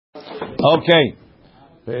Okay.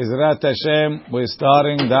 Be'ezrat Hashem, we're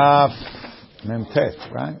starting Daf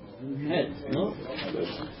Memtet, right? I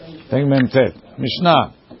think Memtet.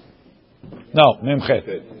 Mishnah. No, Memchet.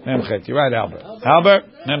 Memchet. You're right, Albert. Albert,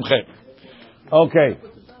 Memchet. Okay.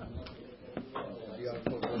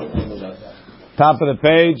 Top of the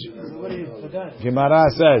page. Gemara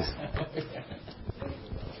says.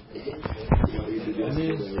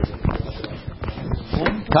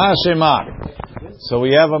 Tashema. So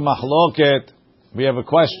we have a mahloket. We have a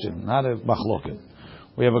question, not a mahloket.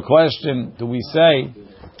 We have a question. Do we say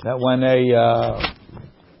that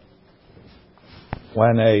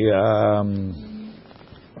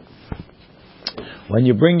when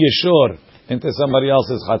you bring your shor into somebody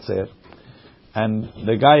else's chatzer, and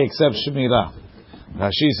the guy accepts shmirah,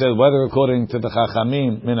 Rashi says whether according to the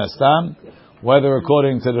Chachamim minastam, whether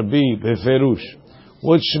according to the Rabbi beferush,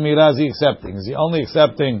 which shmirah is he accepting? Is he only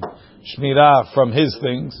accepting shmirah from his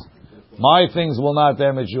things? My things will not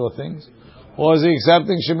damage your things. Or is he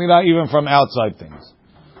accepting shmirah even from outside things?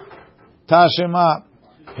 Tashema,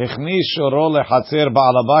 hechnis shoro lechatzer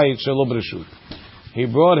ba'alabayit shelo b'reshut. He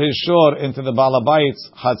brought his shor into the ba'alabayit's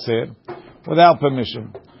chatzer without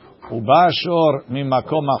permission. Uba shor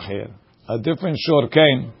mimakom acher. A different shor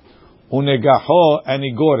came, unegaho, and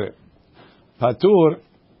he got it. Patur,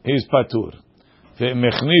 he's patur.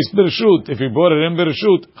 Mechnis b'reshut. If he brought it in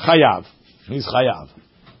b'reshut, chayav. He's chayav.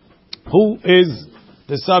 Who is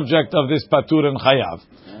the subject of this patur and chayav?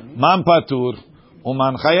 Man patur,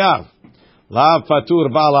 uman chayav. Lav patur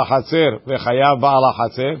ba'ala hatzer vechayav ba'ala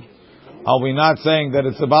hatzer. Are we not saying that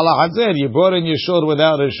it's a ba'ala hatzer? You brought in your shor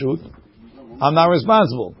without reshut. I'm not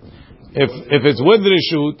responsible. If it's with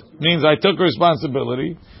reshut, means I took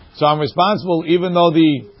responsibility. So I'm responsible even though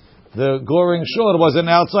the goring shor was an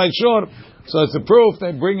outside shor. So it's a proof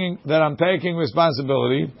that I'm taking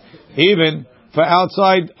responsibility even for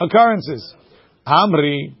outside occurrences.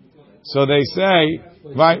 Amri, so they say,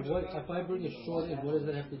 right? If I bring a short, what does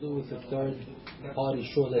that have to do with the third party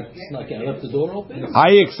short that snuck in? I left the door open?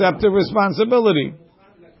 I accept the responsibility.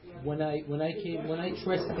 When I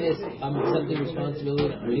trespassed, I'm accepting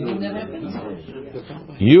responsibility for anything that happens?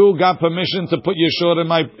 You got permission to put your short in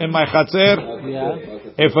my chatzer? Yeah.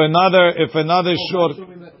 If another short.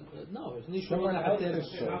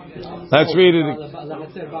 Let's read it.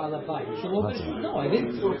 No, I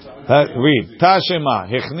didn't. Read. Tashema.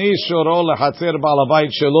 Hechnis shoro lechatzer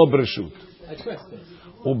ba'alabayit shelo b'reshut.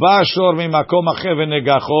 Uba shor mimakom acher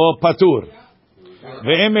v'negacho patur.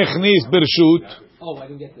 Ve'em hechnis b'reshut. Oh, I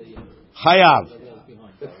didn't get that yet. Chayav.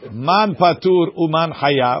 Man patur uman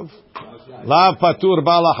chayav. Lav patur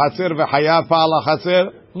ba'ala chatzer v'chayav ba'ala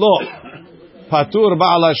chatzer. Lo. Patur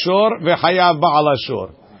ba'ala shor v'chayav ba'ala shor.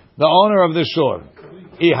 The owner of the shore.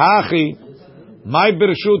 Ihachi, my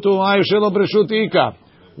birshut my shelo birshut ika.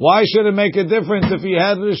 Why should it make a difference if he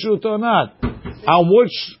had birshut or not? On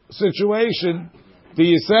which situation do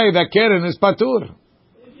you say that keren is patur?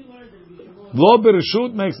 Lo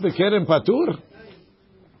birshut makes the keren patur?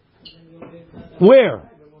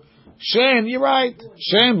 Where? Shen, you're right.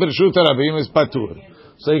 Shen birshut rabim is patur.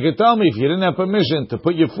 So you can tell me if you didn't have permission to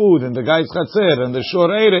put your food in the guy's chatzer and the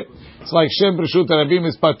shore ate it, it's like Shem B'Reshut Rabim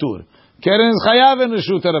is patur. Keren is chayav in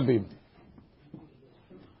Reshut Rabim.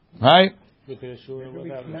 Right?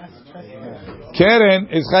 Keren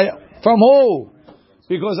is chayav. From who?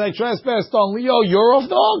 Because I trespassed on Leo. You're off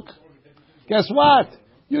dog. Guess what?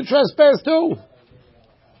 You trespassed too.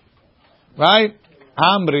 Right?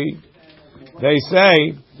 Amri. They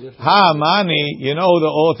say, Ha Mani, you know who the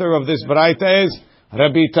author of this Braita is?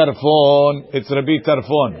 Rabbi Tarfon, it's Rabbi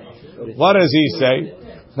Tarfon. What does he say?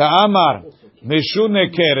 The Amar, Mishune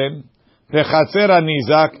Keren, Vechatzer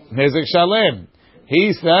Nizak, Nezek Shalem.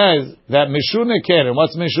 He says that Mishune Keren,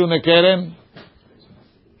 what's Mishune Keren?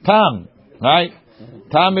 Tam, right?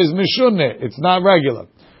 Tam is Mishune, it's not regular.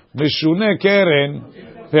 Mishune Keren,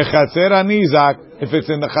 Vechatzer Nizak, if it's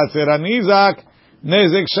in the Chatzer Nizak,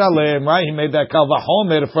 Nezek Shalem, right? He made that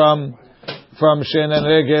Kalvahomer from Shen and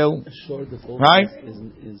Regel, right?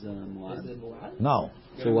 No.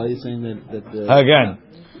 So why are you saying that again,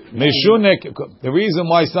 Mishunek, the reason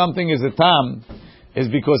why something is a tam is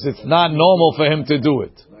because it's not normal for him to do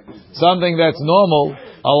it. Something that's normal,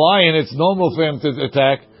 a lion, it's normal for him to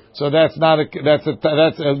attack, so that's a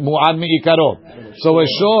mu'ad mi'ikaro. So a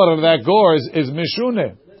shor that gores is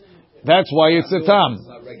Mishune. That's why it's a tam.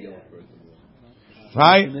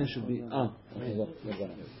 Right?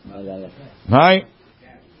 Right?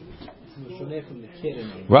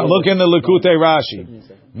 Look in the Likutei Rashi.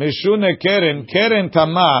 Mishune keren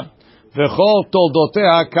tama v'chol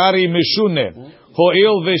toldotea kari mishune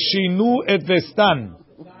ho'il v'shinu et vestan.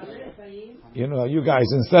 You know, you guys,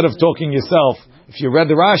 instead of talking yourself, if you read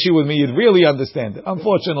the Rashi with me, you'd really understand it.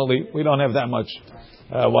 Unfortunately, we don't have that much,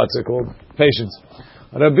 patience.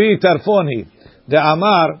 Rabbi Tarfoni, the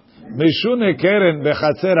Amar, Mishune Keren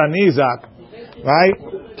bechatzer anizak, right?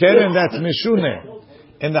 Keren, that's Mishune.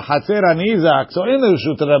 In the Chatzer anizak, so in the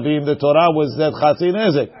Rishut Rabim, the Torah was that Chatzi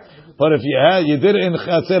Nezek. But if you did it in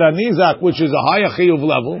Chatzer anizak, which is a higher chiyuv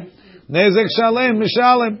level, Nezek Shalem,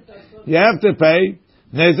 Mishalem. You have to pay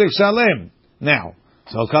Nezek Shalem. Now,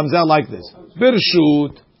 so it comes out like this.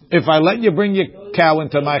 Birshut, if I let you bring your cow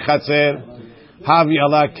into my Chatzer, Havi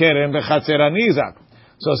ala Keren bechatzer anizak.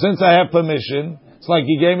 So since I have permission, it's like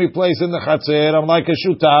he gave me place in the Chatzer, I'm like a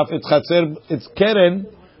shutaf, it's Chatzer, it's Keren,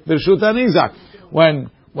 Birshut anizak.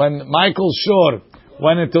 When Michael Shore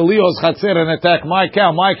went into Leo's Chatzer and attacked my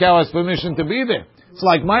cow has permission to be there. It's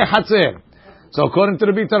like my Chatzer. So according to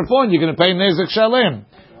the Bitarfon, you're going to pay Nezek Shalem.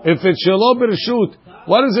 If it's Shelo B'Reshut,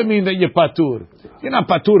 what does it mean that you're Patur? You're not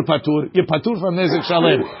Patur. You're Patur from Nezek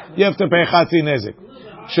Shalem. You have to pay Chatzi Nezek.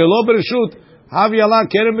 Shelo B'Reshut, Havi Allah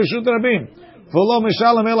Kerem B'Reshut Rabim. V'lo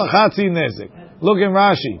Mishalem Ela Chatzi Nezek. Look in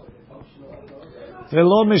Rashi.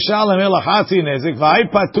 V'lo Mishalem Ela Chatzi Nezek. V'ai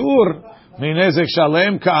Patur mi Nezek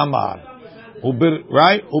Shalem Ka'amar.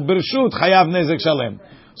 Right? U'B'Reshut Chayav Nezek Shalem.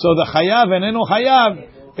 So the Chayav and Eno Chayav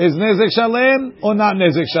is Nezek Shalem or not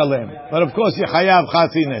Nezek Shalem? But of course, you Chayav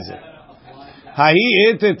Chatzi Nezek.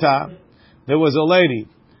 Hahi Eteta, there was a lady.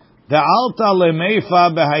 The Alta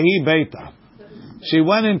Lemeifa Behahi Beita. She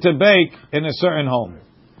went in to bake in a certain home.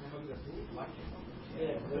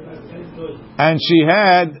 And she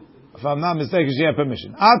had, if I'm not mistaken, she had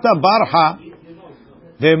permission. Ata Barha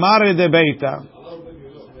de Mare de Beita.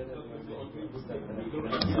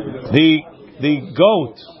 The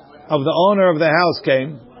goat of the owner of the house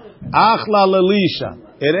came. Achla Lelisha.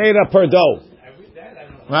 It ate up her dough.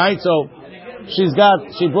 Right? So she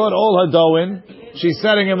brought all her dough in. She's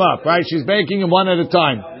setting him up, right? She's baking him one at a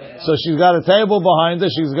time. So she's got a table behind her.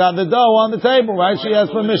 She's got the dough on the table, right? She has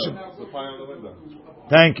permission.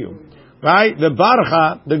 Thank you. Right? The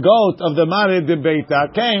barcha, the goat of the Mare de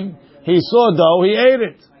Beita came. He saw dough. He ate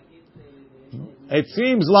it. It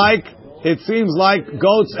seems like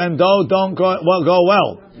goats and dough don't go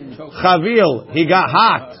well. Chavil, he got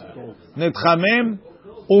hot. Nitchamim,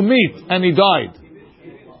 umit, and he died.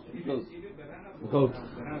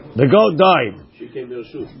 The goat died.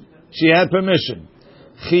 She had permission.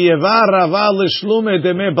 Chiyeva Rava l'shlume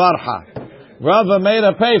deme barcha. Rava made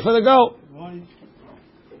her pay for the goat.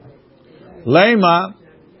 Lema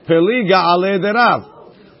peliga ale de Rav.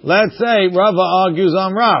 Let's say Rava argues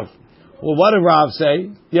on Rav. Well, what did Rav say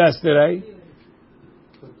yesterday?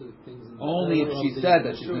 Only if she said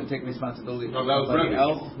that she's going to take responsibility for somebody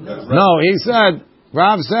else. No, he said,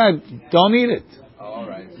 Rav said, don't eat it. Oh, all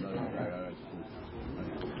right.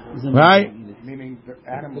 Right?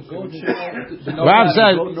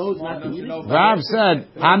 Rav said,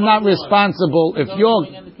 I'm not responsible if you're...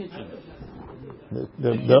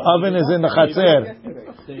 The oven is in the Chatzer.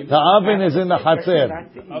 The oven is in the Chatzer.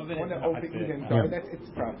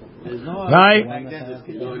 Right?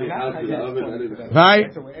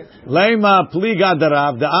 Right? Lema pliga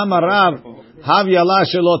derav, the amarav, hav yala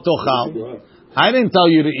shelo tochal. I didn't tell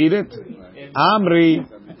you to eat it. Amri,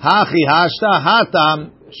 hachi hashta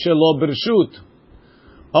hatam shelo b'rshut.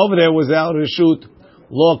 Over there was our reshut.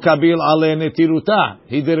 Lo kabil ale netiruta.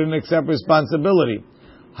 He didn't accept responsibility.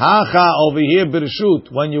 Hacha over here b'rshut.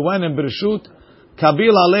 When you went in b'rshut,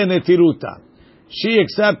 kabil ale netiruta. She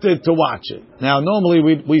accepted to watch it. Now, normally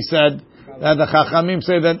we said that the Chachamim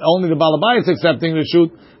say that only the Balabai is accepting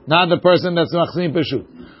reshut, not the person that's machzim b'rshut.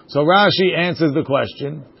 So Rashi answers the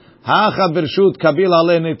question. Hacha b'rshut kabil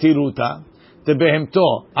ale netiruta te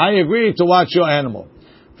behemto. I agree to watch your animal.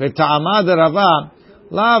 V'ta'amad Rava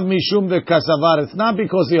lav mishum de kasavar. It's not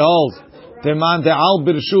because he holds teman de'al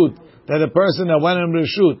b'rshut that the person that went in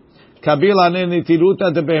b'rshut kabil ale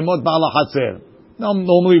netiruta te behemot ba'al hatzer. No,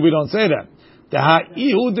 normally we don't say that.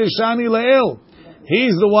 He's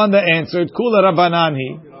the one that answered Kula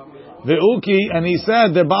Rabbanani Ve'uki, and he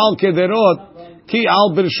said the Baal Kederot Ki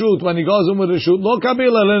al Birshut, when he goes in with Rishut Lo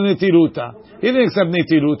Kabila le Netiruta. He didn't accept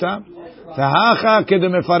Netiruta. Tahacha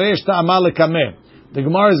kedemefaresh ta'amal lekameh. The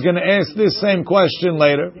Gemara is going to ask this same question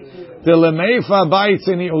later. Telemeifa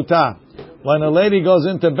ba'itsiniuta. When a lady goes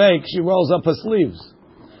in to bake, she rolls up her sleeves,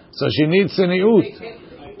 so she needs siniut.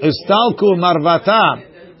 Istalku marvata.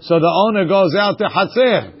 So the owner goes out to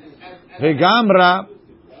Hatzer. Vegamra,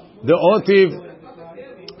 the otiv,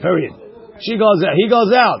 period. She goes out. He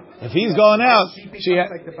goes out. If he's going out,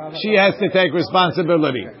 she has to take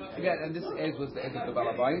responsibility. Yeah, and this edge was the edge of the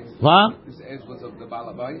balabait. What? This edge was of the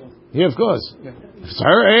balabait. Yeah, of course. Yeah. It's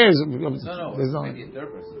her heirs. No. Maybe a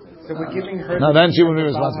third person. So we're giving her. No, then she would be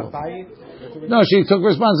responsible. No, she took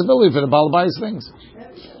responsibility for the balabai's things.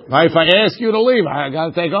 Right? If I ask you to leave, I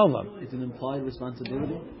got to take over. It's an implied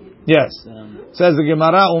responsibility. Yes. Says the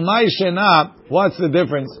Gemara, Umay Shena, what's the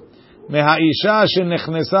difference? Mehaisha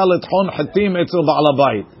shenechnesa letchon hatim etzel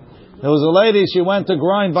ba'alabait. There was a lady, she went to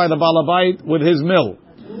grind by the balabait with his mill.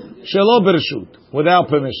 Shelo bershut, without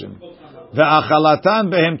permission. Ve'achalatan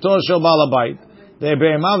behemto shel balabait. The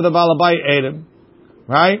behemav of the balabait ate him.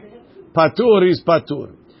 Right? Patur is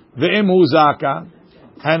patur. Ve'im hu zaka.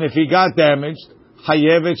 And if he got damaged,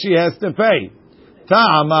 chayevet, she has to pay.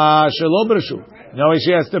 Ta'ama shelo bershut. You know why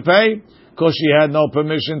she has to pay? Because she had no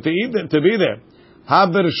permission to be there. Ha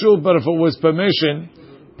bershut, but if it was permission,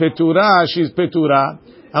 petura, she's petura.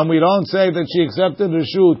 And we don't say that she accepted the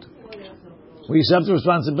shoot. We accept the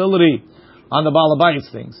responsibility on the balabayit's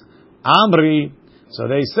things. Amri, so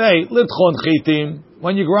they say, litchon chitim,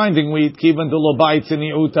 when you're grinding wheat, kivan to lo bai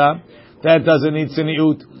tziniuta, that doesn't need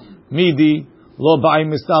tziniut. Midi, lo bai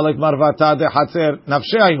mistalek marvata de hatzer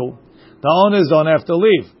nafsheinu. The owners don't have to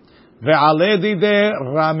leave. Ve'aledi de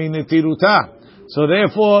rami netiruta. So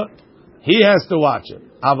therefore, he has to watch it.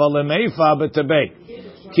 Avalemeifa betebei.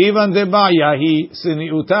 Kivan de baya hi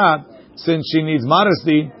siniuta, since she needs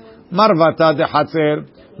modesty, marvata de hatzer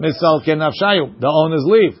misal kenafshayu. The owners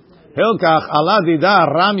leave. Hilkach aladida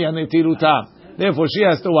ramya netiruta. Therefore, she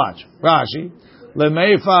has to watch. Rashi,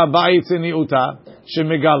 lemeifa bai siniuta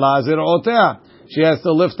shemigala zir'otea. She has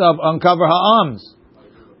to lift up, uncover her arms.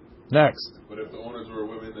 Next. But if the owners were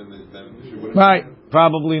women, then she wouldn't. Right?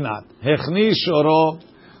 Probably not. Hechni shoro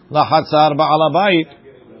lahatzar ba'alabayit.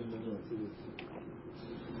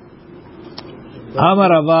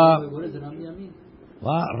 Amarava. What does Ramya mean?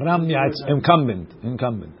 Ramya, it's incumbent.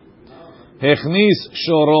 Hechnis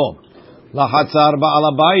shoro lachatzar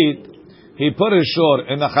ba'alabayit. He put his shor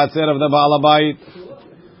in the chatzar of the ba'alabayit.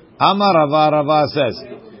 Amarava, Rava says,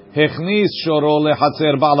 Hechnis shoro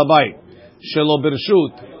lechatzar ba'alabayit shelo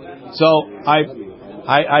birshut. So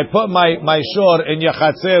I put my shor in your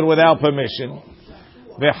chatzar without permission.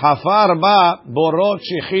 V'hafar ba borot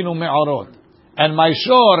shichinu me'orot. And my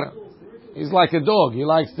shor, he's like a dog. He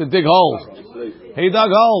likes to dig holes. He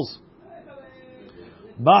dug holes.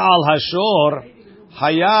 Baal Hashor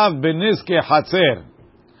Hayav beniske Hatzer.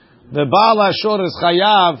 The Baal Hashor is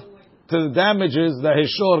Hayav to the damages that his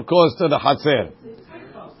shor caused to the Hatzer.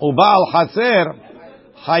 Ubaal Hatzer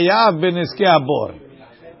Hayav beniske Abor.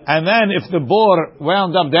 And then if the bor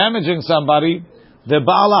wound up damaging somebody, the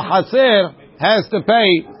Baal Hatzer has to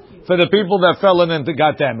pay for the people that fell in and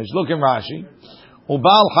got damaged. Look in Rashi.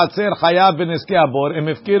 Ubal Hatzer Chayav b'niskei abor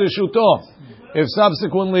imifkir shuto. If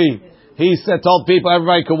subsequently he told people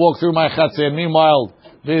everybody could walk through my Chatzer, meanwhile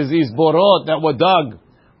there's these borot that were dug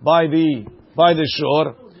by the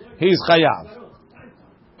shore, he's Chayav.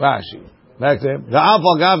 Rashi. Back to him.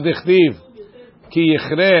 V'afal gav dichtiv ki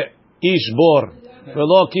yichre ish bor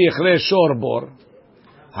v'lo ki yichre shor bor.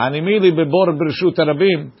 Hanimili bebor b'rshut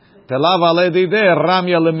harabim telav alei de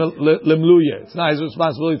ramya lemluye. It's not his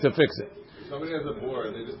responsibility to fix it. Somebody has a bore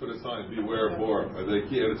and they just put a sign, beware of bore.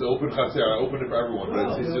 It's open chaser, I open it for everyone,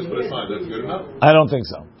 but it's just put a sign. That's good enough? I don't think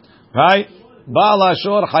so. Right? Baal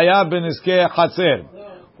Hashor Chayav b'niskei Chatzer.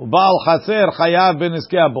 Ubaal Chatzer Chayav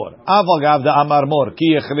b'niskei Abor. Aval gav da Amar Mor.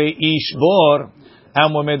 Ki yechre ish bor.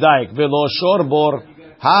 And we're medayik. Velo shor bor.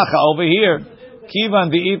 Hacha over here. Kivan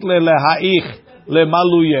di'itle lehaich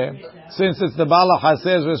lemaluye. Since it's the Baal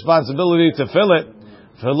Chatzer's responsibility to fill it.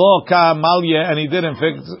 Velo ka malye. And he didn't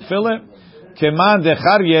fill it. Keman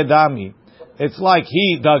dechar yedami. It's like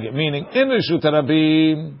he dug it, meaning in Reshut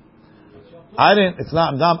Rabim.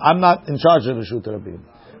 I'm not in charge of Reshut Rabim.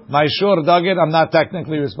 My shor dug it. I'm not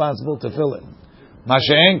technically responsible to fill it.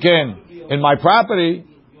 Masha'enken in my property,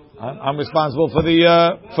 I'm responsible for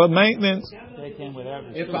for maintenance.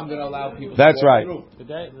 If I'm going to allow people. That's right.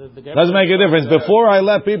 The Doesn't make a difference. Before I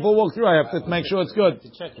let people walk through, I have to make sure it's good.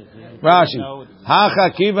 Rashi.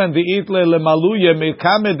 Hacha kivan di'itle lemaluye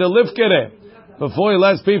mikame delifkere. Before he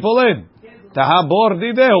lets people in. Taha bor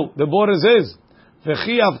dideu. The bor is his.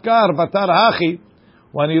 V'chi afkar batar hachi.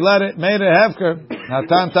 When he made it hefker,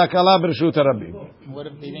 natan takala b'reshut harabim. What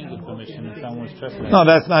if he didn't give permission if someone was trespassing? No,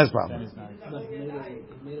 that's not his problem.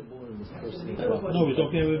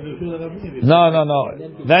 No.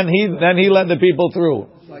 Then he let the people through.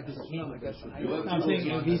 I'm saying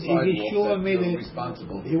if he's sure made it,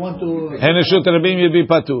 he want to. And Reshut Rabim, you'd be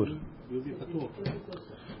patur.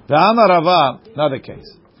 The Amar Rava, another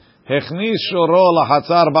case. Hechnis shoro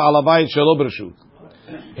lachatzar ba'alabayit shelo b'reshut.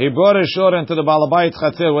 He brought his shor into the ba'alabayit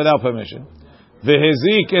chatzir without permission.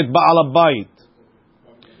 Vehezik et ba'alabayit.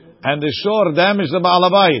 And the shor damaged the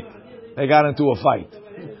ba'alabayit. They got into a fight.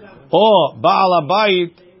 Or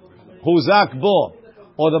ba'alabayit huzak bo.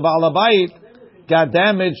 Or the ba'alabayit got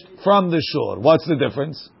damaged from the shore. What's the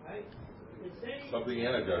difference? Something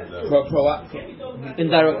energized.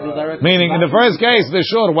 Indirect. Meaning, in the first case, the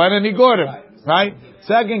shore went and he gored him. Right?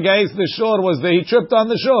 Second case, the shore was he tripped on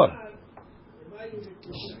the shore.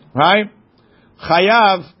 Right?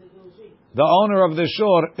 Chayav, the owner of the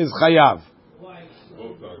shore, is Chayav.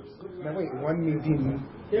 Now wait, one midin,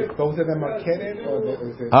 both of them are keren, or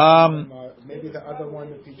is it maybe the other one,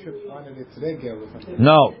 if he trips on it, it's regel or something?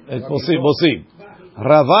 No, we'll see.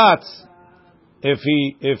 Ravat, if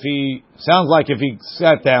he sounds like if he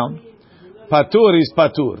sat down, patur is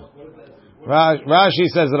patur. Rashi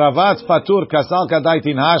says Ravat patur kasal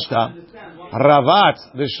kadaitin hashta. Ravat,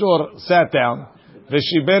 the shore, sat down.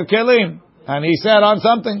 Veshiber kelim, and he sat on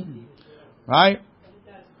something. Right?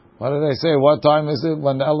 What do they say? What time is it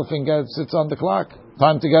when the elephant sits on the clock?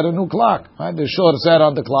 Time to get a new clock. Right? The shore sat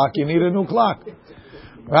on the clock. You need a new clock.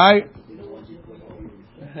 Right?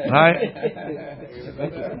 Right?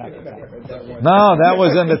 No, that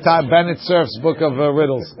was in the Bennett Cerf's book of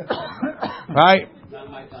riddles. Right?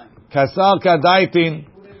 Kasal kadaitin.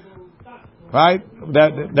 Right?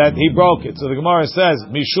 That he broke it. So the Gemara says,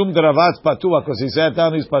 Mishum deravatz patua, because he sat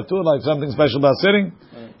down, he's patur, like something special about sitting.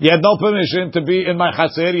 You had no permission to be in my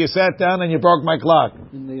chaser. You sat down and you broke my clock.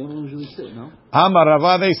 And they don't usually sit, no? Amar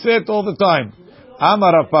Rava, they sit all the time.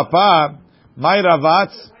 Amar Rav Papa, my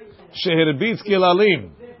Ravatz, shehirbitz kilalim.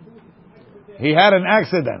 He had an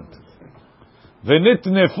accident.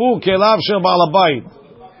 V'nitnefu kelav shel balabayit.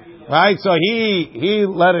 Right? So he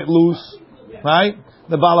let it loose. Right?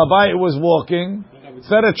 The balabayit was walking.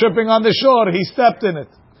 Instead of tripping on the shore, he stepped in it.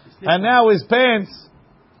 And now his pants...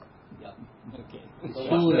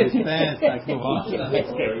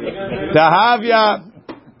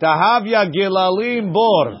 Tahavya gilalim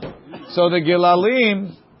bor. So the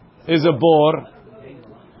gilalim is a bor.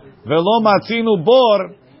 Velo matzinu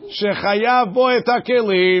bor shechayav bo et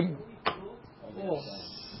hakelim.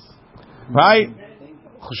 Right?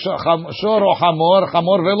 Shor or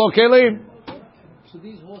chamor velo kelim. So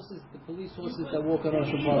these horses, the police horses that walk around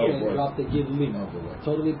Shabbat and drop the gilim,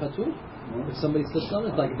 totally patur? If somebody slips on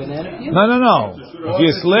it, like a banana peel? No. If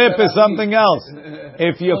you slip, it's something else.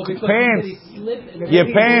 If your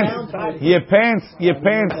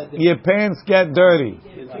pants get dirty.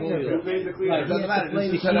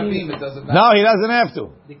 No, he doesn't have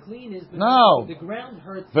to. The clean is no. The ground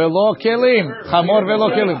hurts. Velo kelim, chamor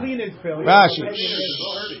velo kelim. Rashi.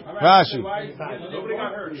 Nobody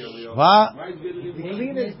got hurt here, Leo.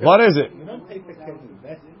 What is it?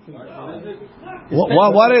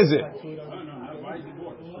 What is it?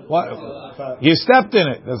 What? You stepped in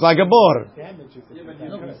it. It's like a bor.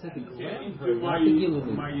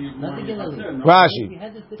 Rashi.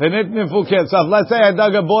 Let's say I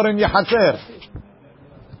dug a bor in Yahatzer.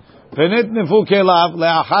 Fenitnifu kelav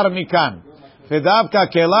le'achar mikan. Fedavka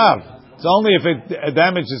kelav. It's only if it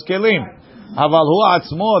damages kelim. Aval hu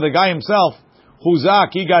atzmo, the guy himself,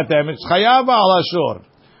 huzak, he got damaged. Chayava al ashor.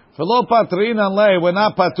 Velo patrin anlei, we're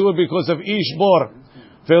not patur because of ish bor.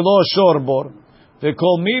 Velo shor bor. They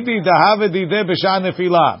call midi dahavedi de b'shan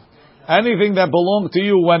nefilah. Anything that belonged to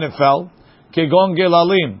you when it fell, kegon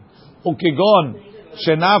gelalim, ukegon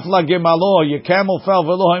shenafla gemalo, your camel fell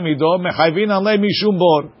velo hamido, mechayvin anlei mishum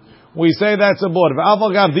bor. We say that's a bor.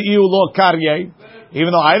 V'avagav the iu lo karye,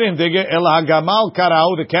 even though I didn't dig it, el hagamal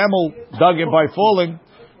karau, the camel dug it by falling.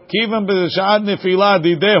 Kivan b'shan nefilah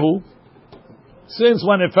didehu. Since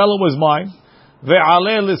when it fell, it was mine.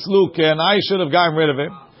 Ve'aleh lisluke, and I should have gotten rid of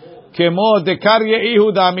it. Kemo dekarye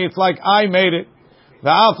ihudami, it's like I made it.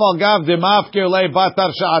 Ve'afal gav demafke le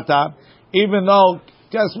batar sha'ata. Even though,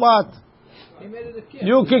 guess what?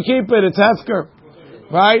 You can keep it. It's hefker,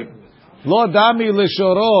 right? Lo dami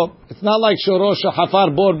lishoro. It's not like shoro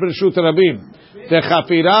shahafar bor b'rshut rabim. The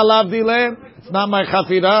chafira lavdile. It's not my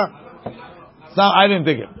chafira. It's not. I didn't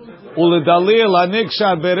dig it. Uledalil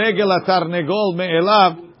anikshar beregel atarnegol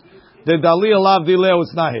me'elav. The dalil lavdile.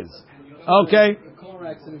 It's not his. Okay.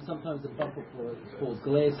 Accident, sometimes the bumper floor is called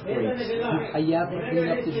glass plates. Clean up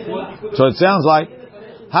the shore. So it sounds like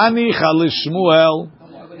Hanicha lishmuel.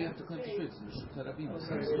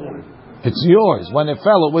 It's yours. When it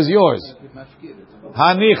fell, it was yours.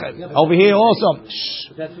 Hanicha. Over here also.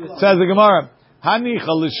 Says the Gemara. Hanicha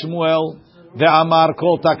lishmuel de amar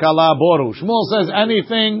kol takala boru. Shmuel says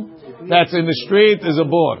anything that's in the street is a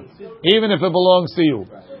bor, even if it belongs to you.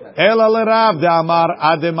 Ela l'Rav de Amar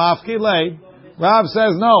adem afkilei. Rav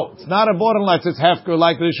says no, it's not a border unless it's hefker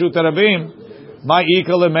like Rishut Rabim. My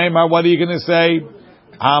ikal meimar. What are you going to say?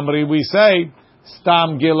 Amri, we say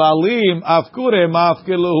stam gilalim afkure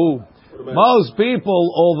mafkiluhu. Most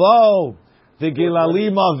people, although the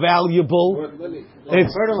gilalim are valuable,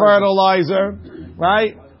 it's fertilizer,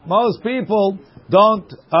 right? Most people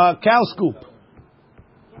don't cow scoop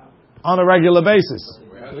on a regular basis.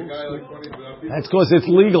 That's because it's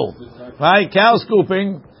legal, right? Cow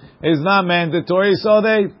scooping is not mandatory, so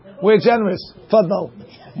we're generous. Fadal.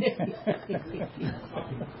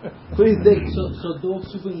 So dog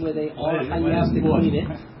scooping where they are, how you have to clean it.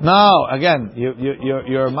 No, again,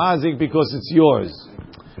 you're mazik because it's yours.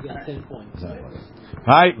 You got 10 points.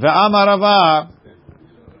 Right? Ve'amar Rava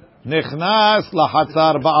nichnas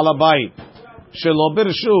lachatzar ba'al habayit shelo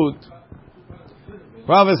birshut.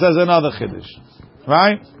 Rava says another chiddush.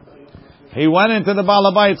 Right? He went into the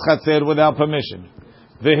ba'al habayit's chatzer without permission.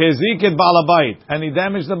 Ve'hezik et ba'al habayit, and he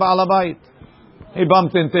damaged the ba'al habayit. He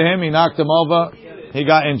bumped into him, he knocked him over, he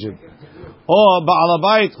got injured. Or ba'al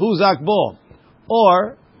habayit huzak bo.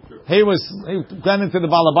 Or he went into the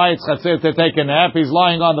ba'al habayit's chatzer to take a nap. He's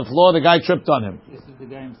lying on the floor. The guy tripped on him. This is the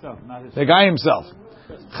guy himself, not his. The guy himself.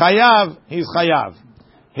 Chayav, he's chayav.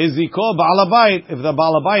 His ziko ba'al habayit. If the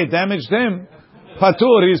ba'al habayit damaged him,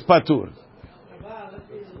 patur, he's patur.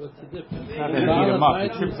 What's the difference?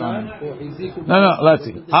 No, let's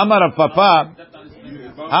see. Amar of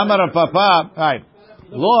Papa, right.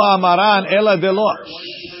 Lo amaran ela de lo.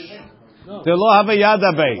 De lo have a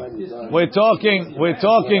yadabe. We're talking.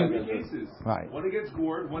 Right. When he gets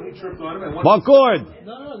gored, when he tripped on him, and what gourd?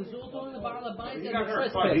 No, this is all talking about the bite. He got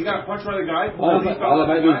hurt. He got punched by the guy.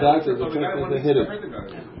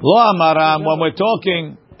 Lo amaran, when we're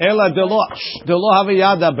talking ela de lo have a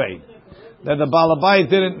yadabe. That the Balabai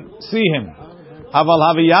didn't see him. Aval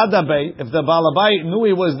have a yadabe. If the Balabai knew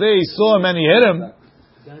he was there, he saw him and he hit him.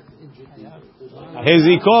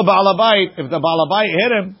 Heziko Balabai. If the Balabai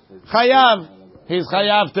hit him, chayav. He's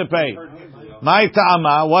chayav to pay. My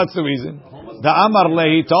ta'ama. What's the reason? The Amar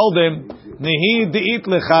he told him, Nihi di'it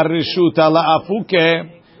lecha rishuta la'afuke.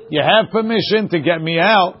 You have permission to get me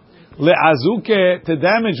out. Le'azuke, to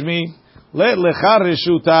damage me. Le'lecha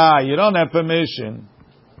rishuta. You don't have permission.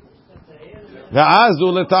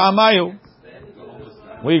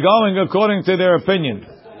 We're going according to their opinion.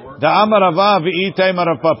 The Amarava v'itay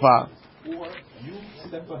marapapa.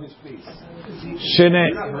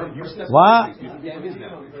 What?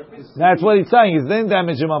 That's what he's saying. He didn't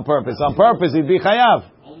damage him on purpose. On purpose, he'd be chayav.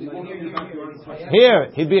 Here,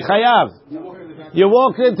 he'd be chayav. You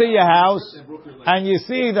walk into your house and you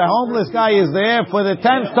see the homeless guy is there for the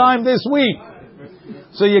 10th time this week.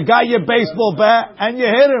 So you got your baseball bat and you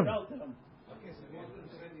hit him.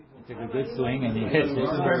 Took a good swing and you hit it.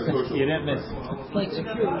 You didn't miss.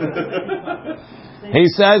 He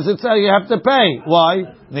says it's you have to pay. Why?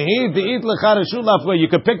 You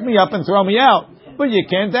could pick me up and throw me out, but you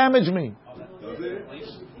can't damage me.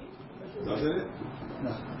 Does it?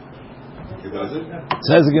 It does it?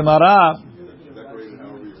 Says Gemara.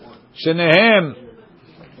 Shnehem.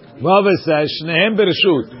 Rava says Shnehem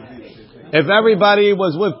b'reshut. If everybody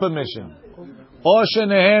was with permission, or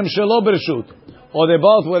Shnehem shelo b'reshut, or they're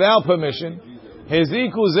both without permission,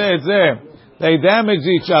 heziku zeh zeh, they damaged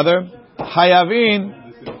each other. Hayavin,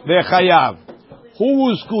 they're chayav.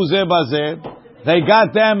 Who's kuzeh bazeh? They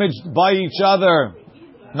got damaged by each other.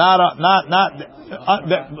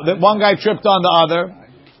 The one guy tripped on the other.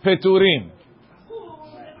 Peturim.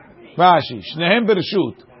 Rashi. Shnehem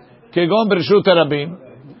bershut. Kegon bershut harabim.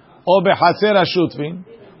 O behatzer hashutvin.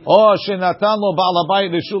 O shenatan lo ba'al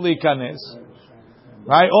habayit reshut leikanes.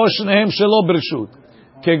 Right? O shnehem shelo bershut.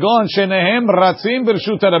 Kegon shnehem ratzim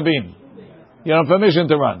bershut harabim. You have permission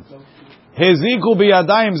to run. Heziku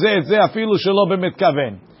biyadayim zeh et zeh afilu shelo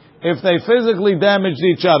b'mitkaven. If they physically damaged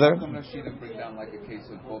each other,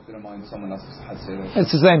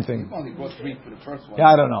 it's the same thing.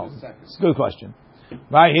 Yeah, I don't know. It's a good question.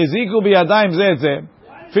 Right? Heziku biyadayim zeh et zeh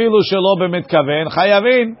afilu shelo b'mitkaven.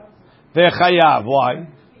 Chayavin. They're chayav. Why?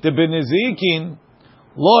 The b'nezikin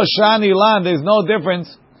lo shani lan. There's no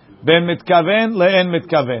difference ben mitkaven le'en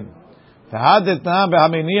mitkaven. V'hadetna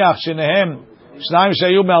b'haminiach shenehem שניים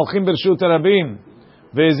שהיו מהלכים ברשות הרבים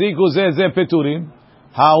והזיקו זה פטורים,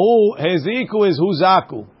 ההוא הזיקו is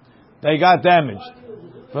הוזקו, they got damaged.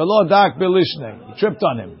 ולא דק בלשני, he tripped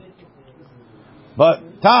on him. But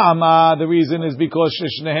טעמה, the reason is because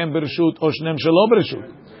ששניהם ברשות או שניהם שלא ברשות.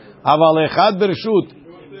 אבל אחד ברשות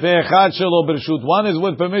ואחד שלא ברשות. One is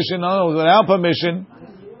with permission, another without permission.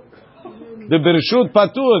 The ברשות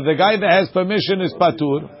פטור, the guy that has permission is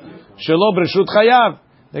פטור. שלא ברשות חייב.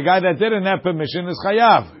 the guy that didn't have permission is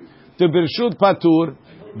chayav. To birshut patur,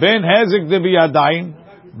 ben hezek de biyadayin,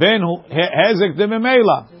 ben hezek de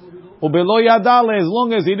memela. Ubelo yadale, as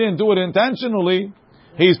long as he didn't do it intentionally,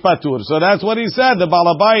 he's patur. So that's what he said. The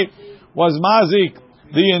balabait was mazik,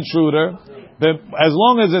 the intruder. As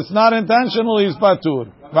long as it's not intentional, he's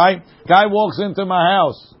patur. Right? Guy walks into my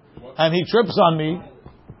house and he trips on me.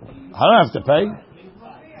 I don't have to pay.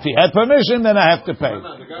 If he had permission, then I have to pay.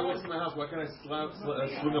 The guy walks in my house. Why can't I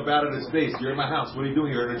swing a bat at his face? You're in my house. What are you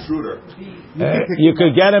doing? You're an intruder. You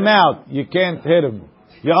could get him out. You can't hit him.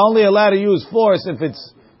 You're only allowed to use force if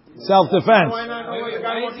it's self-defense. Why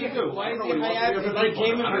is he chayav if he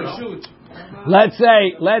came in to shoot? Let's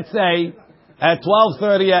say at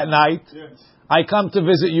 12:30 at night, I come to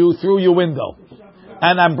visit you through your window,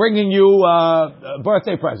 and I'm bringing you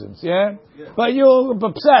birthday presents. Yeah, but you're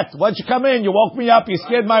upset. Why'd you come in? You woke me up. You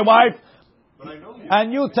scared my wife. But I know you.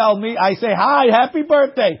 And you tell me, I say, hi, happy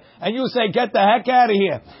birthday. And you say, get the heck out of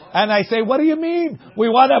here. And I say, what do you mean? We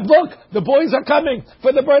want to book. The boys are coming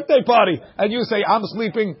for the birthday party. And you say, I'm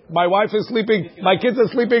sleeping. My wife is sleeping. My kids are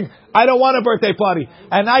sleeping. I don't want a birthday party.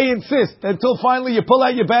 And I insist until finally you pull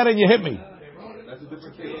out your bat and you hit me. That's a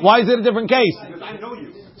different case. Why is it a different case? Because I know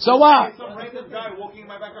you. So what? Some random guy walking in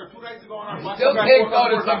my backyard 2 nights ago on our Still can't go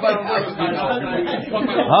to somebody else's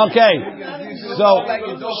Okay. So,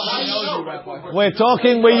 we're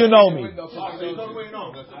talking where you know me.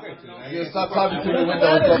 You stop talking through the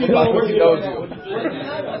window and talk about what he knows you.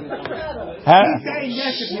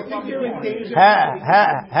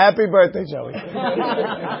 Happy birthday, Joey.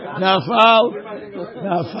 Nafal.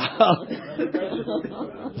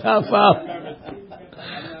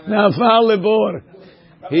 Nafal lebor.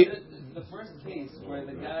 The first case where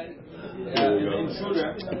the guy, the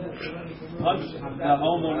intruder, punched the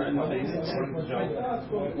homeowner in the face.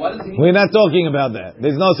 What is he? We're not talking about that.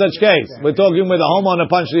 There's no such case. We're talking where the homeowner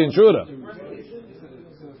punched the intruder.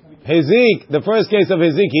 Hezek, the first case of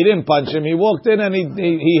Hezek, he didn't punch him. He walked in and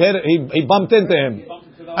he bumped into him.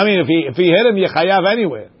 I mean, if he hit him, you chayav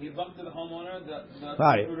anywhere. He bumped to the homeowner. The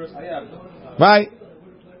Right. intruder's chayav. Right.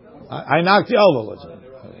 I knocked you over.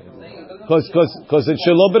 Because it's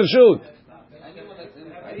shelo b'rshut.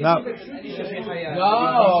 No. No,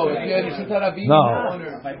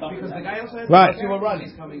 because the guy also has Right. to run.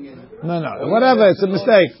 He's coming in. No. Whatever. It's a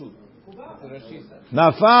mistake.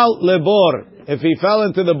 Nafal lebor. If he fell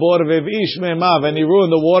into the bor, v'ish me'mav, and he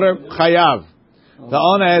ruined the water, chayav. The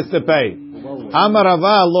owner has to pay. Amar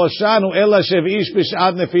Rava lo shanu ela shev'ish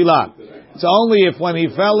b'sh'ad nefilah. It's only if when he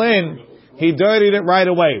fell in, he dirtied it right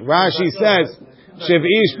away. Rashi says,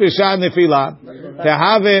 shev'ish b'sh'ad nefilah,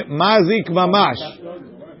 tehave mazik mamash.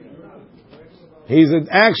 He's an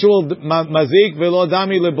actual mazik velo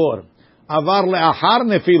dami lebor. Avar le'achar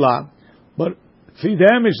nefilah, but if he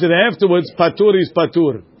damaged it afterwards, patur is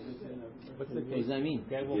patur. What does that mean?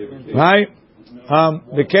 Right?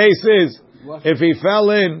 The case is, if he fell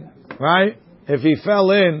in, right? If he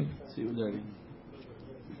fell in,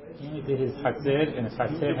 Only to his chaser, and his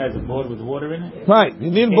chaser has a board with water in it. right?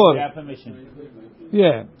 You need bor. Permission.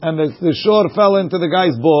 Yeah, and the shore fell into the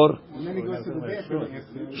guy's bor. And then he goes to the bathroom.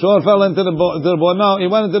 Shore fell into the bor. No, he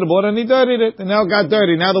went into the bor and he dirtied it, and now it got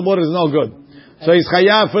dirty. Now the water is no good. So he's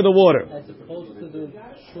chayav for the water. As opposed to the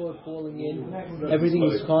shore falling in, everything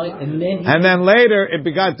is fine, and then Later it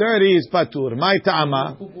got dirty. He's patur. My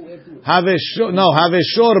ta'ama have a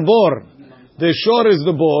shore bor. The shore is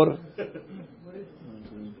the bor.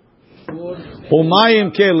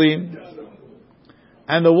 Umayim kelim,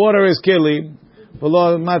 and the water is kelim.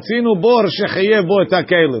 Matzinu bor shechayev bo ta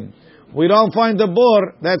kelim. We don't find the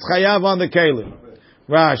bor that's chayav on the kelim.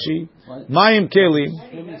 Rashi, mayim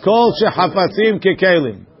kelim, kol shehafatzim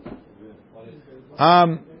kekelim.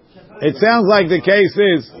 It sounds like the case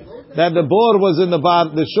is that the bor was in the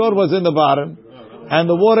bottom, the shore was in the bottom, and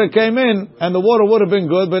the water came in, and the water would have been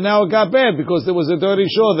good, but now it got bad because there was a dirty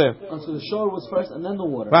shore there. so the shore was first, and then the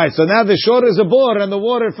water. Right, so now the shore is a bor, and the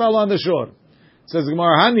water fell on the shore. Says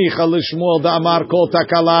Gemara, Hani Chalishmuel Da'amar Kol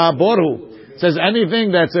Takala Borhu. Says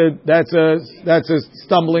anything that's a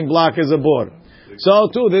stumbling block is a bor. So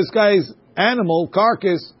too, this guy's animal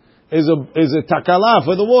carcass is a takala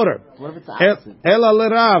for the water. What if it's the opposite? Ela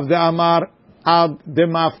lerav Da'amar Ad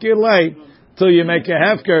Demafkir Lei. Till you make a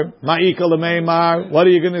hefker, Ma'ika Lemeimar. What are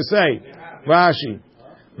you going to say? Rashi.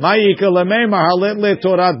 Ma'ika Lemeimar Halet Le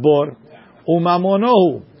Torat Bor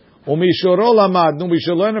Umamonohu. Umishoro lamad. We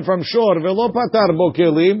should learn it from shore. Velo patar bo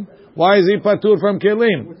kelim. Why is he patur from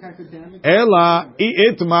kelim? Ela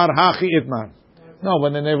itmar hachi itmar. No,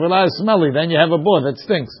 when the nevela is smelly, then you have a bor that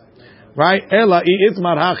stinks, right? Ela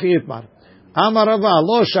itmar hachi itmar. Amar Rava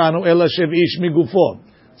lo shanu ela shevish migufo.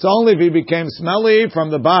 It's only if he became smelly from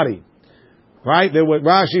the body. Right? What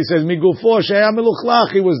Rashi says, Migufo she'aya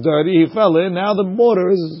meluchlach, he was dirty, he fell in, now the water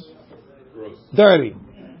is dirty.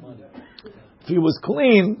 If he was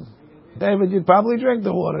clean, David, you'd probably drink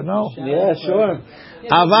the water, no? Yeah, sure.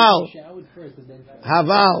 Haval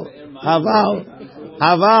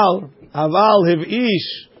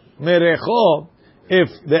hivish merecho. If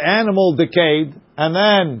the animal decayed and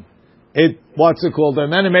then and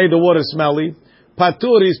then it made the water smelly.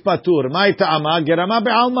 Patur is patur. Mai ta'ama gerama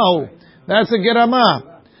be'almahu. That's a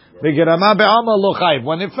gerama. The gerama be'alma lo chayv.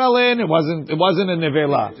 When it fell in, it wasn't a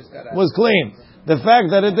nevela. It was clean. The fact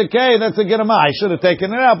that it decayed, that's a gerama. I should have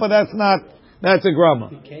taken it out, but that's a grama.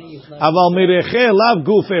 Aval mireche lav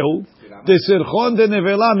gufehu. The sirchon de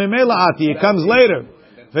nevela memela ati. It comes later.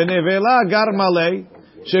 Venevela garmalei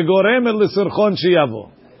shegorem el sirchon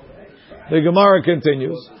shiyavo. The Gemara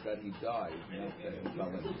continues.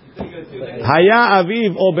 Haya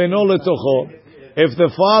aviv o beno letocho. If the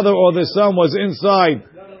father or the son was inside,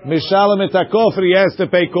 mishalem et hakofer, he has to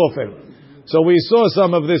pay kofer. So we saw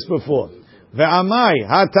some of this before. Ve'amai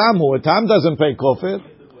hatamu, a tam doesn't pay kofer.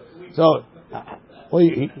 So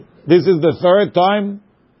this is the third time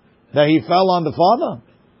that he fell on the father.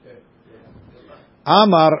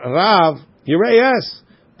 Amar Rav, yes.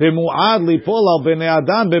 B'mu'ad lipol al bnei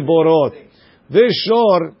adam beborot. This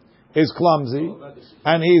shore is clumsy,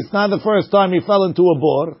 and he's not the first time he fell into a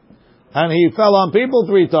bore, and he fell on people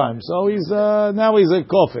 3 times. So now he's a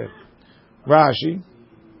kofir. Rashi,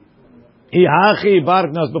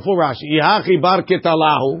 before Rashi, Ihachi bar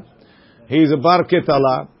kitalahu. He's a bar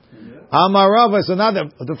kitala. Amarava. So now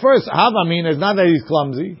the first havamina is not that he's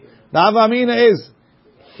clumsy. The havamina is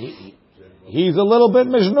he's a little bit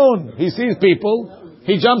mejnun. He sees people,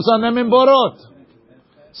 he jumps on them in borot.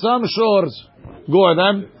 Some shores gore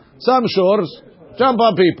them. Some shores jump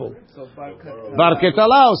on people. Bar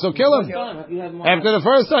ketalau, so kill him. After the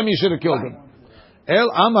first time, you should have killed him.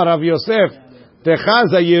 El Amar Rav Yosef,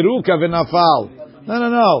 techaza yeruka v'nafal.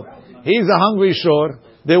 No. He's a hungry shore.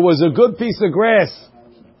 There was a good piece of grass,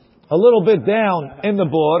 a little bit down in the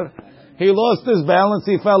bore. He lost his balance.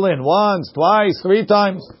 He fell in once, twice, 3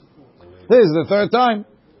 times. This is the 3rd time.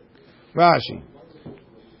 Rashi.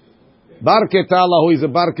 Bar ketala, who is a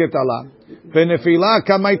bar ketala. V'nefila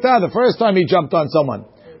kamaita. The first time he jumped on someone.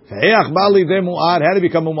 Ve'each bali de mu'ad. How to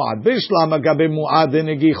become a mu'ad? Bishlam agabe mu'ad de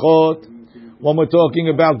negichot. When we're talking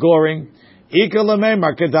about goring. Ika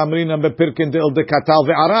lememar kedamrina bepirkin del de katal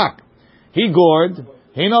ve'arak. He gored.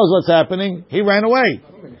 He knows what's happening. He ran away.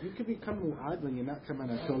 You can become mu'ad when you're not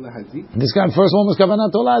kavanatol hazik. This guy, first one was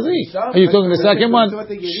kavanatol hazik. Are you talking the second one?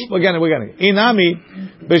 We're getting it. Inami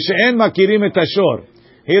b'she'en makirim et hashor.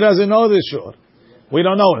 He doesn't know this shore. We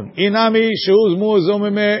don't know him. Inami she'uz mu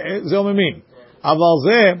zomimim. Aval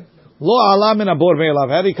zeh lo ala min abor ve'elav.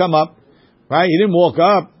 How did he come up? Right? He didn't walk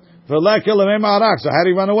up. V'lekel lemem arak. So how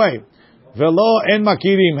did he run away? V'lo en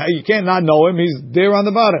makirim. You can't not know him. He's there on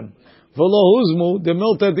the bottom. V'lo huzmu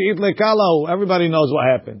demilta de'it lekalahu. Everybody knows what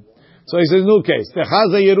happened. So he says, new case.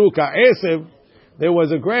 Techaza yeruka esev. There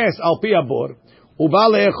was a grass al pi abor. Uba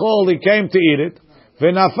le'echol. He came to eat it.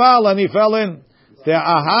 V'nafal, and he fell in.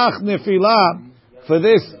 Te'ahach nefila. For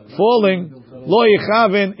this falling, lo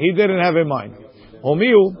yichaven, he didn't have in mind.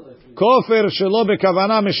 Omiu, kofer shelo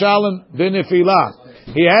bekavana mishalem benefila.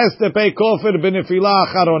 He has to pay kofer benefila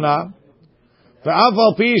acharona.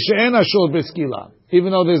 Ve'aval pi she'en ashur beskila.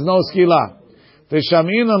 Even though there's no skila.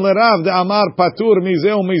 Ve'shamina lerav de'amar patur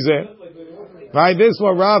mizeh u'mizeh. Right, this is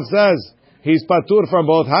what Rav says. He's patur from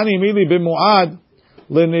both. Hani mili b'mu'ad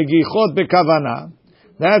lenegichot bekavana.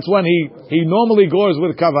 That's when he normally goes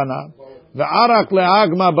with kavana. The arak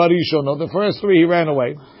le'agma barishono. The first 3 he ran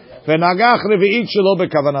away. V'nagach revi'it shelo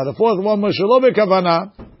bekavana. The 4th one was shelo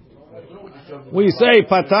bekavana. We say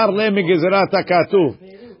patar le migezerat hakatuv.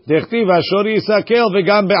 Dechtiv hashor yisakel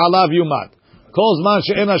v'gam be'alav yumat. Kol zman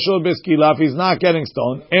she'en hashor beskila. If he's not getting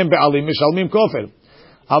stoned, en be'alim mishalmim kofer.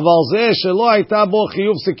 Aval zeh shelo hayta bo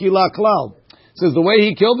chiyuv sekila klal. Says the way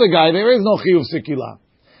he killed the guy, there is no chiyuv sekila.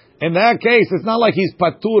 In that case, it's not like he's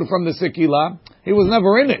patur from the sekila. He was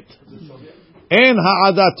never in it. En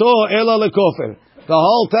ha'adato ela lekofer. The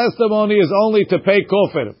whole testimony is only to pay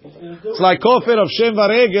kofer. It's like kofer of shem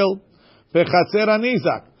varegel bechatzer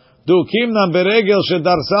anizak. Dukimnam beregel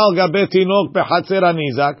shedarsal gabe tinok bechatzer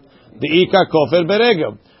anizak. The ika kofer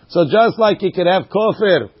beregel. So just like you could have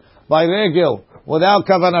kofer by regel without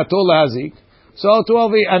kavanatul hazik, so to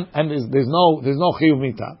over and there's no chiyuv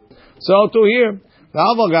mita. So to here,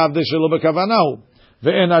 v'avagav de shelo bekavanahu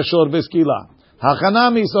ve'en ashor beskila.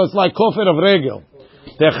 Hachanami, so it's like kofer of regel.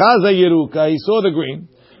 Techaza yeruka, he saw the green.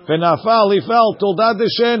 V'nafal, he fell. Toldad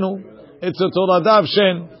deshenu. it's a toladav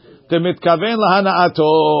shen. Temitkaven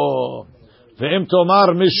lahanaato. Ve'im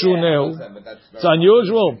tomar mishuneu. It's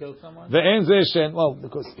unusual. Ve'en ze shen. Well,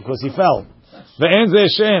 because he fell. Ve'en ze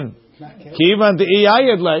shen. Kivan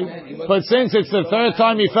de'iyayedle. But since it's the third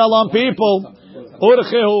time he fell on people,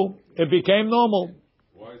 urchehu, it became normal.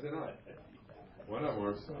 Why is it not? Why not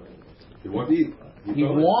worse? He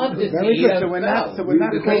wanted to Very eat. good. So we're not calling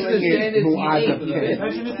it mu'ad of kid.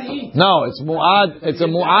 No, it's mu'ad. It's a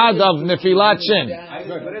mu'ad of nefilat shin.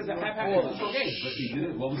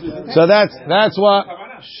 So that's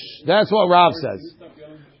what Rav says.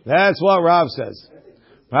 That's what Rav says,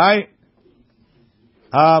 right?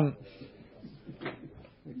 Rabbi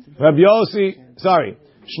Yossi, sorry,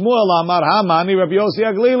 Shmuel Amar Hamani Rabbi Yossi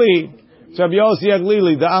Aglili. Rabbi Yossi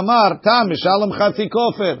Aglili. The Amar Tam Mishalem Chatzi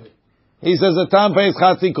Kofer. He says the Tam pays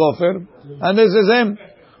Chatzi Kofer, and this is him.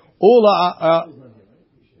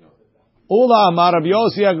 Ula Amar Rabbi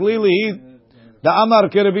Yossi Aglili. The Amar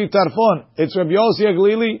ke Rabbi Tarfon. It's Rabbi Yossi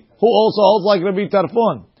Aglili who also holds like Rabbi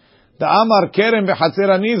Tarfon. The Amar Kerem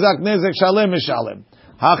beChatzer Nizak Nezek Shalem Mishalem.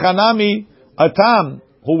 Hachanami a Tam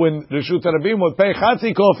who in Rishut Rabim would pay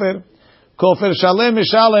Chatzi Kofer. Kofer Shalem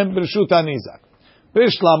Mishalem b'Rishut Nizak.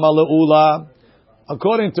 Bishlama leUla.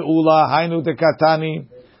 According to Ula, Hainu de Katani.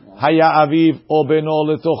 Haya aviv o beno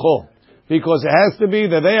letocho, because it has to be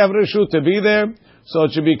that they have reshut to be there, so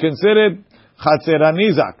it should be considered chatzera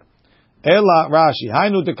nizak. Ela Rashi,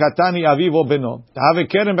 hainu de katani aviv o beno, have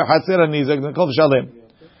kerem bechatzera nizak nekov shalem.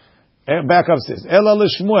 Back up says, Ela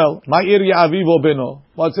lishmuel ma'ir ya aviv o beno.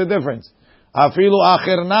 What's the difference? Afilu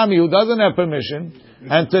acher nami who doesn't have permission,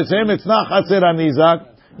 and to him it's not chatzera nizak,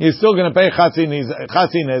 he's still going to pay chatzi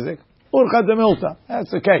nezek. Urcha de milta.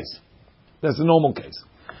 That's the case. That's the normal case.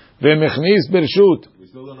 Ve'mechnis bershut. We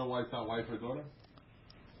still don't know why it's not wife or daughter?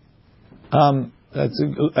 That's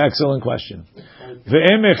an excellent question.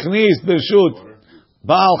 Ve'mechnis bershut.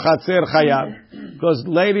 Baal chatzer chayav. Because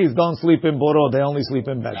ladies don't sleep in boro, they only sleep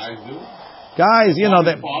in bed. Guys do? Guys, you know,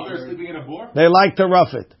 Father is sleeping in a bor? they like to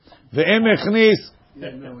rough it. Ve'mechnis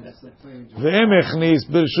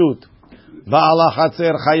bershut. Baal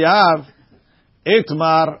chatzer chayav.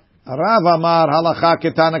 Itmar Rav Amar halacha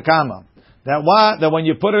ketana kama. That when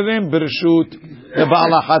you put it in Birshut, the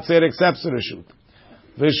Baal HaChatzer accepts Rishut.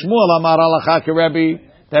 V'Shmuel Amar halacha keRebbi,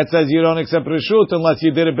 that says you don't accept Rishut unless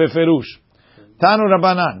you did it beferush. Tanu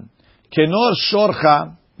Rabbanan, kenor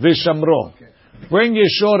shorcha v'shamro. Bring your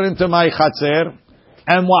shor into my chatzer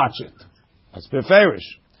and watch it. That's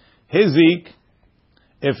beferish. Hizik,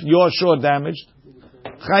 if your shor damaged,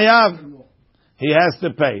 chayav, he has to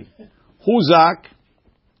pay. Huzak,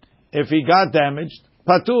 if he got damaged,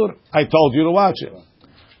 patur. I told you to watch it.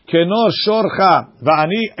 Kenor shorcha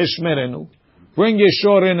va'ani eshmerenu. Bring your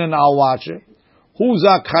shor in and I'll watch it.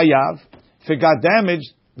 Huzak chayav. If it got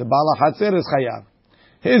damaged, the Baal HaChatzer is chayav.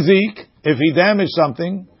 Hizik, if he damaged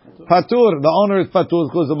something, patur. The owner is patur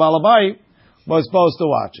because the Baal HaBayit was supposed to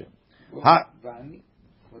watch it.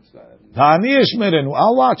 Va'ani eshmerenu.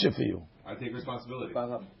 I'll watch it for you. I take responsibility.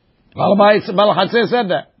 Baal HaChatzer said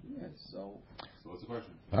that. So What's the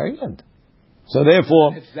question? Very good. So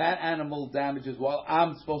therefore, if that animal damages while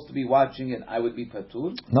I'm supposed to be watching it, I would be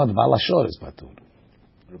patur. no, the Baal HaShor is patur.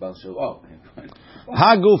 Oh,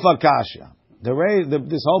 Hagufa kasha.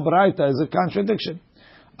 This whole braita is a contradiction.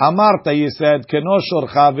 Amarta, you said, keno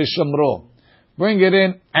shorcha v'shamro. Bring it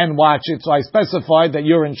in and watch it. So I specified that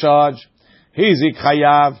you're in charge. Hizik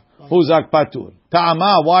chayav, huzak patur.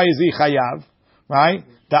 Ta'ama, why is he chayav? Right?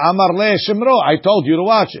 Ta'amar le shemro. I told you to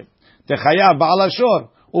watch it. The chayav Baal HaShor.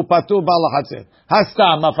 Upatur Baal HaChatzer.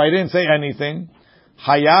 Hastam, if I didn't say anything,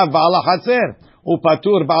 Hayav Baal HaChatzer.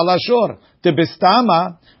 Upatur Baal HaShor.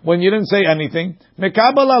 Tebistama, when you didn't say anything,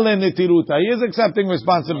 Mekabel ale netiruta. He is accepting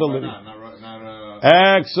responsibility.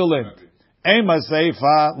 Excellent. Ema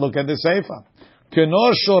Seifa, look at the Seifa.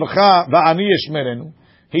 Kenor Shorcha Va'ani Yeshmerenu.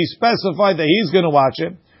 He specified that he's going to watch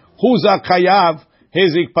it. Huzak Chayav,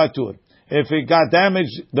 Hizik Patur. If it got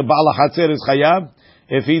damaged, the Baal HaChatzer is Chayav.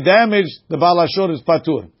 If he damaged, the Baal HaShor is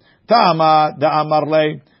patur. Ta'ama da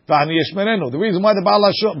amarle v'ani yeshmerenu. The reason why the Baal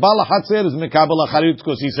HaChatzer is mekabel acharit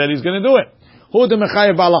because he said he's going to do it. Who the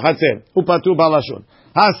mechayev Baal HaChatzer? Who patur Baal HaShor?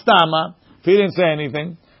 Hastama, if he didn't say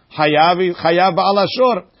anything, chayav Baal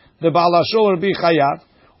HaShor. The Baal HaShor will be chayav.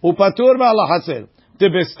 Who patur Baal HaChatzer.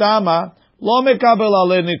 Tebestama lo mekabel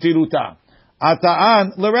ale netiruta.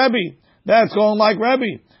 Ata'an leRebbi. That's going like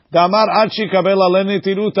Rebbe. Damar ad shikabel ale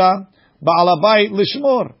netiruta. Baal HaBayit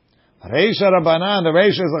lishmor. Reisha Rabbanan, the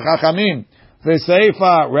Reisha is a Chachamim.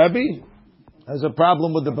 V'seifa Rebbe. There's a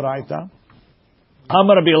problem with the Braita.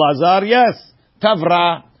 Amar Rabbi Elazar, yes.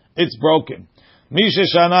 Tavra, it's broken. Misha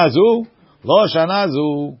shanazu, lo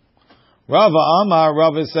shanazu. Rava Amar,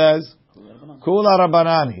 Rava says, Kula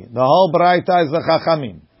Rabbanani. The whole Braita is the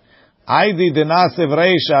Chachamim. Aidi Dinasiv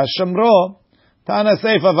Reisha Shemro, Tana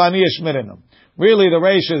Seifa Vani Yishmirenu. Really, the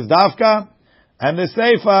Reisha is Dafka, and the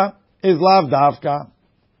Seifa is Lav Dafka.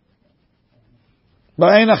 But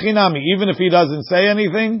Ein Achinami, even if he doesn't say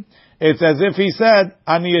anything, it's as if he said,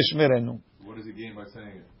 Ani Yishmirenu. What does he gain by saying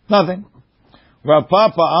it? Nothing. Rav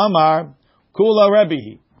Papa Amar, Kula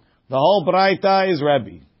Rebbe. The whole Braita is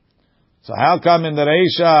Rebbe. So how come in the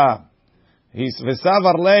Reisha, he's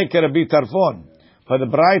V'savar Leik Rabbi Tarfon, but the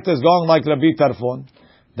Braita is going like Rabbi Tarfon.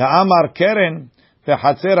 The Amar Keren, the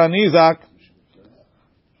Hatzer Anizak,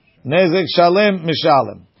 Nezek Shalem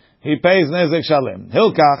Mishalem. He pays Nezek Shalem.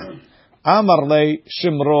 Hilkach, Amar Le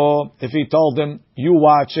Shimro, if he told him, you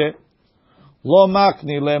watch it, Lo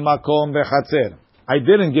Makni Le Makom V'Chatzer. I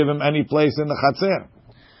didn't give him any place in the Chatzer.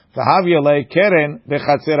 V'havya Le Keren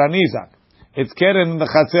V'Chatzer Anizak. It's Keren in the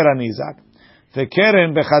Chatzer Anizak. The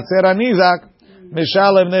Keren V'Chatzer Anizak,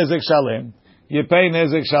 Mishalem Nezek Shalem. You pay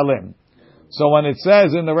Nezek Shalem. So when it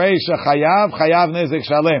says in the Reisha Chayav, Chayav Nezek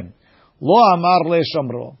Shalem. Lo Amar Le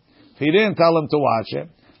Shomro. If he didn't tell him to watch it,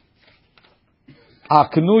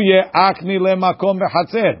 Aknuye Akni Le Makom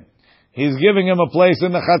V'Chatzer. He's giving him a place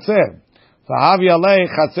in the Chatzer. V'havya Le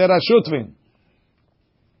Chatzer HaShutvin.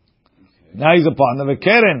 Now he's upon the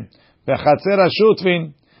Keren V'Chatzer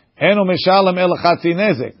HaShutvin. Enu Mishalem El Chatzi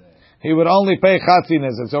Nezek. He would only pay Chatzi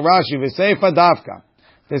Nezek. So Rashi, V'Seifa Davka.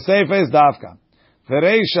 The Seifa is Davka.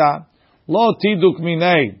 V'Reisha, Lo Tiduk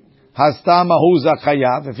Minei, Hastama Huza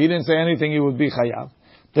Chayav. If he didn't say anything, he would be Chayav.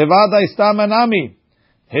 Devada Istama Nami,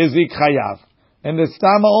 Hizik Chayav. And the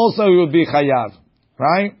Stama also he would be Chayav.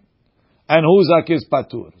 Right? And Huzak is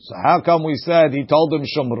Patur. So how come we said he told him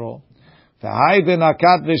Shomro? V'Haide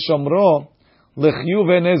Nakat V'Shomro, L'Chyu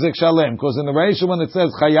V'Nezek Shalem. Because in the Reisha when it says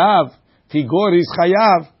Chayav, Figor is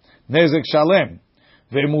Chayav, Nezek Shalem.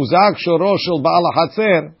 Ve'muzak shoro shel Baal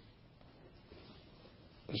HaChatzer.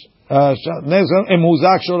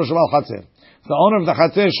 Muzak shoro shel Baal HaChatzer. If the owner of the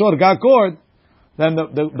Chatzer shor got cord, then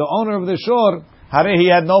the owner of the shor, he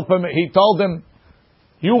had no permit. He told him,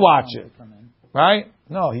 you watch it. Right?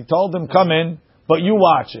 No, he told him, come in, but you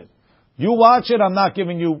watch it. You watch it, I'm not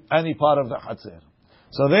giving you any part of the Chatzer.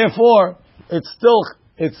 So therefore,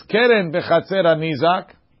 it's Keren B'Chatzer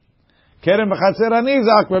HaNizak. Keren B'Chatzer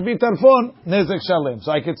HaNizak, Rabbi Tarfon, Nezek Shalem.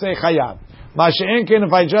 So I could say Chayav. Masha'enkin,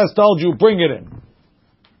 if I just told you, bring it in.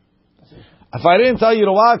 If I didn't tell you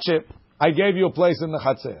to watch it, I gave you a place in the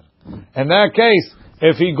Chatzer. In that case,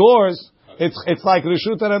 if he gores, it's like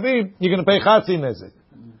Rishut Rabim, you're going to pay Chatzi Nezek.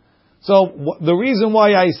 So the reason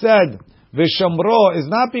why I said V'Shamro is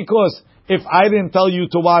not because if I didn't tell you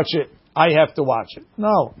to watch it, I have to watch it.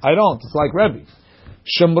 No, I don't. It's like Rebbe.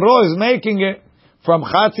 Shamro is making it from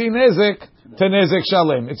Chatzi Nezek to Nezek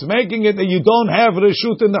Shalem. It's making it that you don't have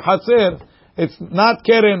Rishut in the Chatzer. It's not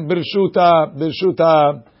Keren B'Rishut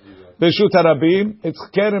Rabim. It's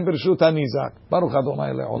Keren B'Rishut Nizak. Baruch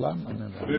Adonai Le'olam.